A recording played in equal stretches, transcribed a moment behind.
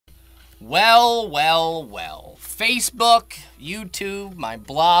Well, well, well. Facebook, YouTube, my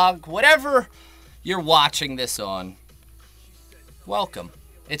blog, whatever you're watching this on, welcome.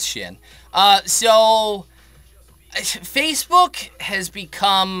 It's Shinn. So, Facebook has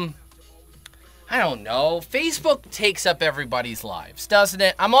become, I don't know, Facebook takes up everybody's lives, doesn't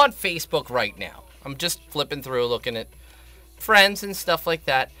it? I'm on Facebook right now. I'm just flipping through, looking at friends and stuff like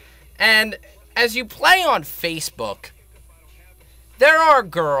that. And as you play on Facebook, there are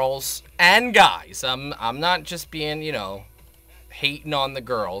girls and guys. I'm not just being, hating on the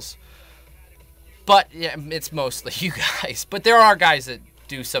girls. But yeah, it's mostly you guys. But there are guys that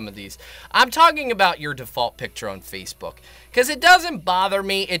do some of these. I'm talking about your default picture on Facebook. Because it doesn't bother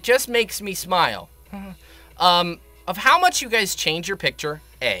me. It just makes me smile. Of how much you guys change your picture,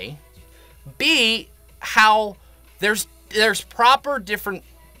 A. B, how there's proper different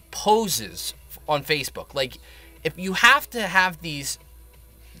poses on Facebook. Like, if you have to have these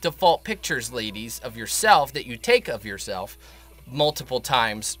default pictures, ladies, of yourself that you take of yourself multiple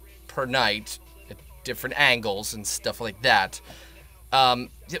times per night at different angles and stuff like that.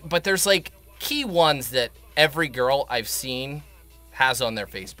 But there's like key ones that every girl I've seen has on their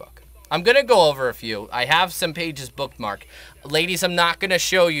Facebook. I'm going to go over a few. I have some pages bookmarked. Ladies, I'm not going to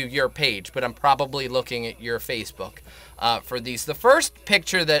show you your page, but I'm probably looking at your Facebook for these. The first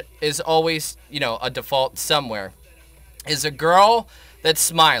picture that is always, a default somewhere is a girl that's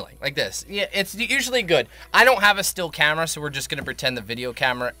smiling like this. Yeah, it's usually good. I don't have a still camera, so we're just going to pretend the video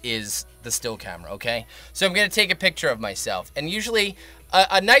camera is the still camera, okay? So I'm going to take a picture of myself. And usually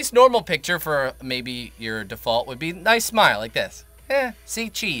a nice normal picture for maybe your default would be a nice smile like this. See,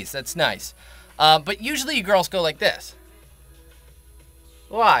 cheese, that's nice. But usually you girls go like this.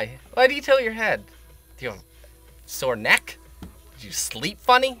 Why? Why do you tilt your head? Do you have a sore neck? Did you sleep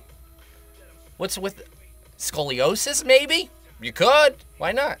funny? What's with scoliosis, maybe? You could.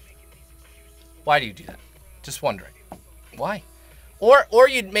 Why not? Why do you do that? Just wondering. Why? Or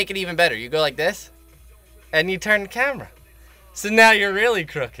you'd make it even better. You go like this, and you turn the camera. So now you're really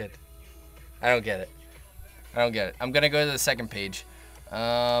crooked. I don't get it. I'm going to go to the second page.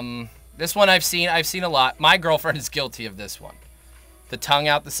 This one I've seen a lot. My girlfriend is guilty of this one. The tongue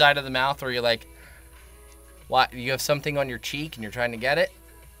out the side of the mouth where you're like, what? You have something on your cheek and you're trying to get it?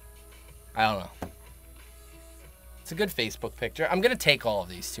 I don't know. It's a good Facebook picture. I'm going to take all of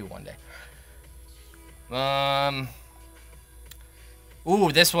these too one day.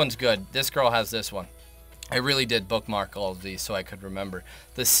 Ooh, this one's good. This girl has this one. I really did bookmark all of these so I could remember.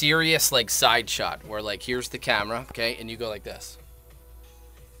 The serious, side shot where, here's the camera, okay, and you go like this.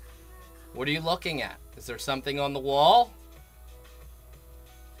 What are you looking at? Is there something on the wall?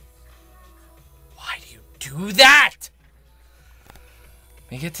 Why do you do that?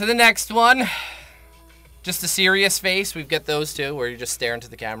 Let me get to the next one. Just a serious face. We've got those two where you're just staring to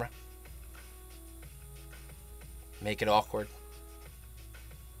the camera. Make it awkward.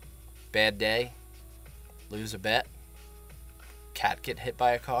 Bad day. Lose a bet. Cat get hit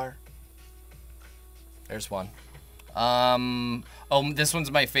by a car. There's one. Oh, this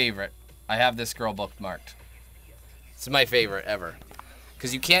one's my favorite. I have this girl bookmarked. This is my favorite ever.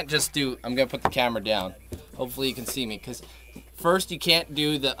 Because you can't just do... I'm going to put the camera down. Hopefully you can see me. Because first you can't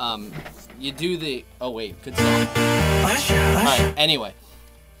do the... You do the... Oh, wait. Good song. Alright, anyway.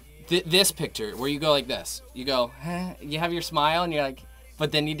 This picture where you go like this. You go... You have your smile and you're like...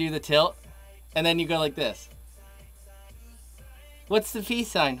 But then you do the tilt. And then you go like this. What's the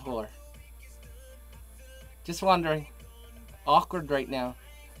peace sign for? Just wondering. Awkward right now.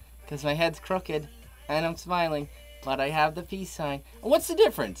 Because my head's crooked. And I'm smiling. But I have the peace sign. And what's the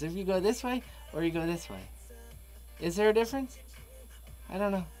difference? If you go this way or you go this way? Is there a difference? I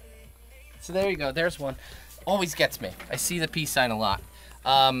don't know. So there you go. There's one. Always gets me. I see the peace sign a lot.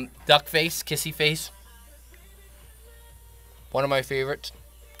 Duck face. Kissy face. One of my favorites.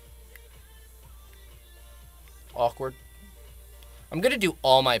 Awkward. I'm going to do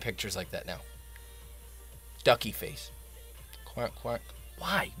all my pictures like that now. Ducky face. Quack, quack.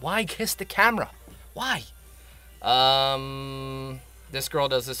 Why? Why kiss the camera? Why? This girl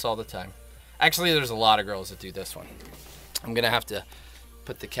does this all the time. Actually, there's a lot of girls that do this one. I'm going to have to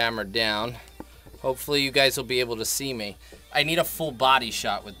put the camera down. Hopefully you guys will be able to see me. I need a full body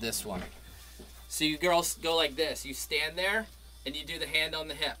shot with this one. So you girls go like this. You stand there and you do the hand on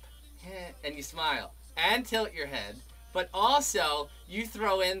the hip. And you smile. And tilt your head. But also, you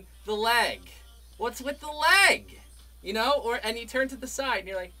throw in the leg. What's with the leg? And you turn to the side and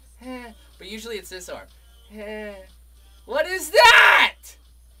you're like, But usually it's this arm. What is that?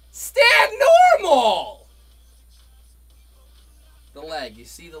 Stand normal! The leg. You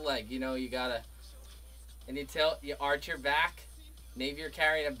see the leg. You gotta... And you arch your back. Maybe you're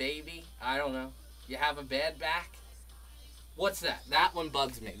carrying a baby. I don't know. You have a bad back. What's that? That one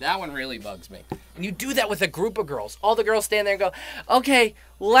bugs me. That one really bugs me. And you do that with a group of girls. All the girls stand there and go, okay,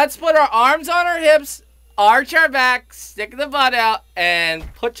 let's put our arms on our hips, arch our back, stick the butt out,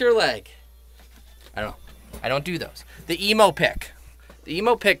 and put your leg. I don't know. I don't do those. The emo pic. The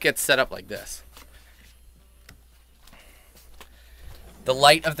emo pic gets set up like this. The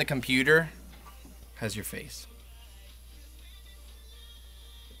light of the computer has your face.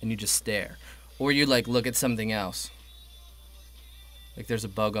 And you just stare. Or you like look at something else. Like there's a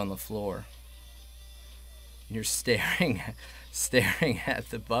bug on the floor. And you're staring at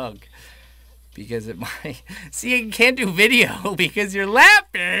the bug. Because it might... See, you can't do video because you're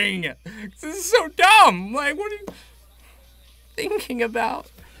laughing. This is so dumb. Like, what are you thinking about?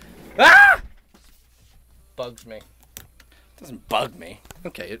 Ah! Bugs me. It doesn't bug me.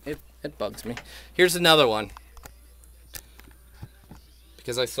 Okay, it bugs me. Here's another one.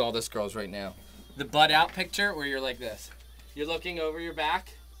 Because I saw this girl's right now. The butt out picture where you're like this. You're looking over your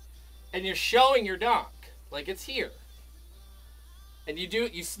back. And you're showing your donk. Like it's here. And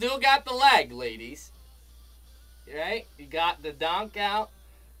you still got the leg, ladies. Right? You got the donk out.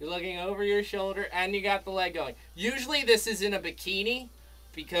 You're looking over your shoulder. And you got the leg going. Usually this is in a bikini.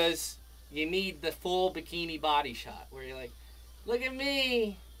 Because you need the full bikini body shot. Where you're like, look at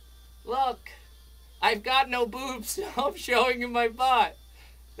me. Look. I've got no boobs. So I'm showing you my butt.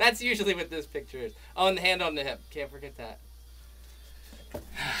 That's usually what this picture is. Oh, and the hand on the hip. Can't forget that.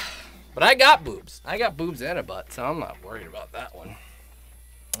 But I got boobs. I got boobs and a butt. So I'm not worried about that one.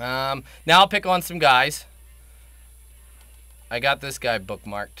 Now I'll pick on some guys. I got this guy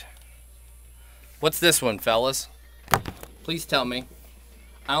bookmarked. What's this one, fellas? Please tell me.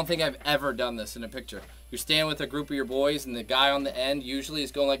 I don't think I've ever done this in a picture. You're standing with a group of your boys and the guy on the end usually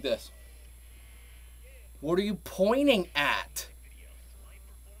is going like this. What are you pointing at?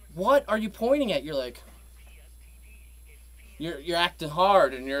 What are you pointing at? You're like... You're acting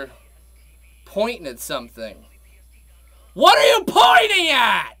hard and you're pointing at something. What are you pointing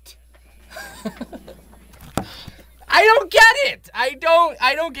at? I don't get it. I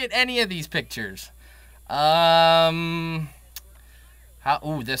don't get any of these pictures. Ooh,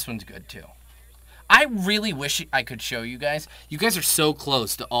 this one's good too. I really wish I could show you guys. You guys are so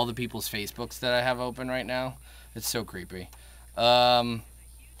close to all the people's Facebooks that I have open right now. It's so creepy.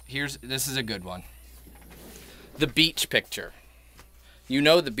 This is a good one. The beach picture. You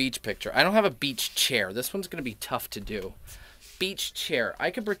know the beach picture. I don't have a beach chair. This one's gonna be tough to do. Beach chair.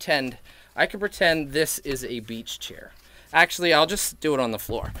 I could pretend this is a beach chair. Actually, I'll just do it on the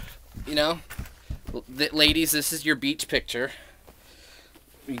floor. You know, ladies, this is your beach picture.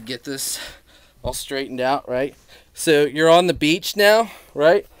 You get this all straightened out, right? So you're on the beach now,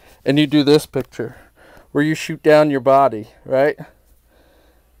 right? And you do this picture where you shoot down your body, right?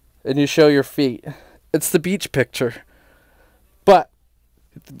 And you show your feet. It's the beach picture. But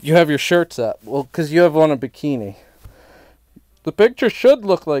you have your shirts up. Well, because you have on a bikini. The picture should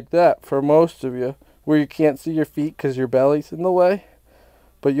look like that for most of you, where you can't see your feet because your belly's in the way.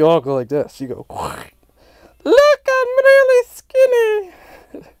 But you all go like this. You go, look, I'm really skinny.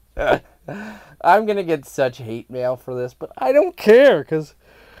 I'm going to get such hate mail for this, but I don't care because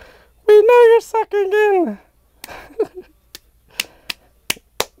we know you're sucking in.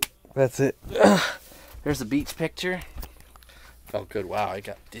 That's it. There's a beach picture. Felt good. Wow, I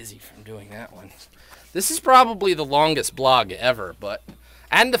got dizzy from doing that one. This is probably the longest blog ever,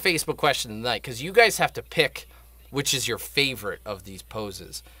 and the Facebook question of the night, because you guys have to pick which is your favorite of these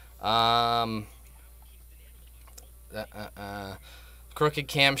poses. Crooked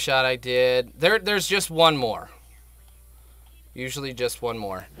cam shot I did. There's just one more. Usually just one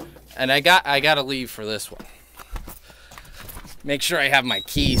more. And I gotta leave for this one. Make sure I have my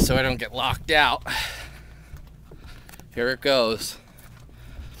key so I don't get locked out. Here it goes.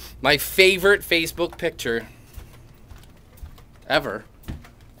 My favorite Facebook picture ever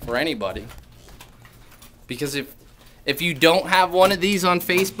for anybody. Because if you don't have one of these on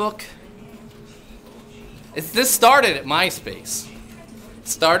Facebook, this started at MySpace.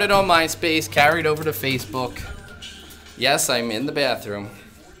 Started on MySpace, carried over to Facebook. Yes, I'm in the bathroom.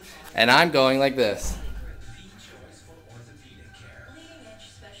 And I'm going like this.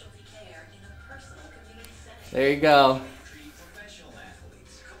 There you go.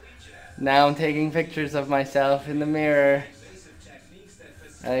 Now I'm taking pictures of myself in the mirror.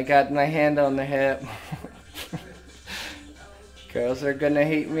 I got my hand on the hip. Girls are gonna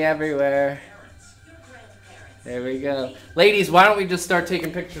hate me everywhere. There we go. Ladies, why don't we just start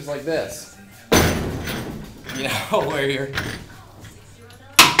taking pictures like this? You know, where you're...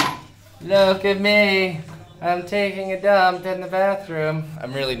 Look at me. I'm taking a dump in the bathroom.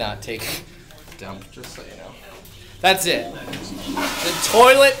 I'm really not taking a dump, just so you know. That's it. The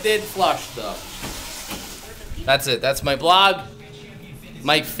toilet did flush, though. That's it. That's my blog.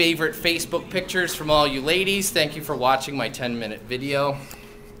 My favorite Facebook pictures from all you ladies. Thank you for watching my 10-minute video.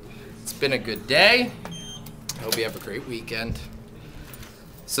 It's been a good day. I hope you have a great weekend.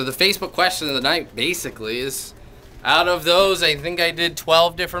 So the Facebook question of the night basically is, out of those, I think I did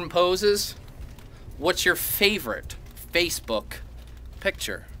 12 different poses. What's your favorite Facebook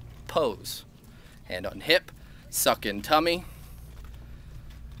picture, pose? Hand on hip, suck in tummy,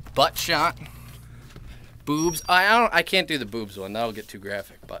 butt shot, boobs. I can't do the boobs one. That'll get too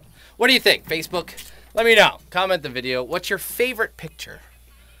graphic. But what do you think, Facebook? Let me know. Comment the video. What's your favorite picture,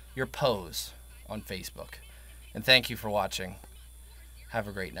 your pose on Facebook? And thank you for watching. Have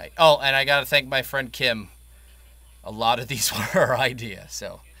a great night. Oh, and I got to thank my friend Kim. A lot of these were her idea.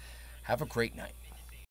 So have a great night.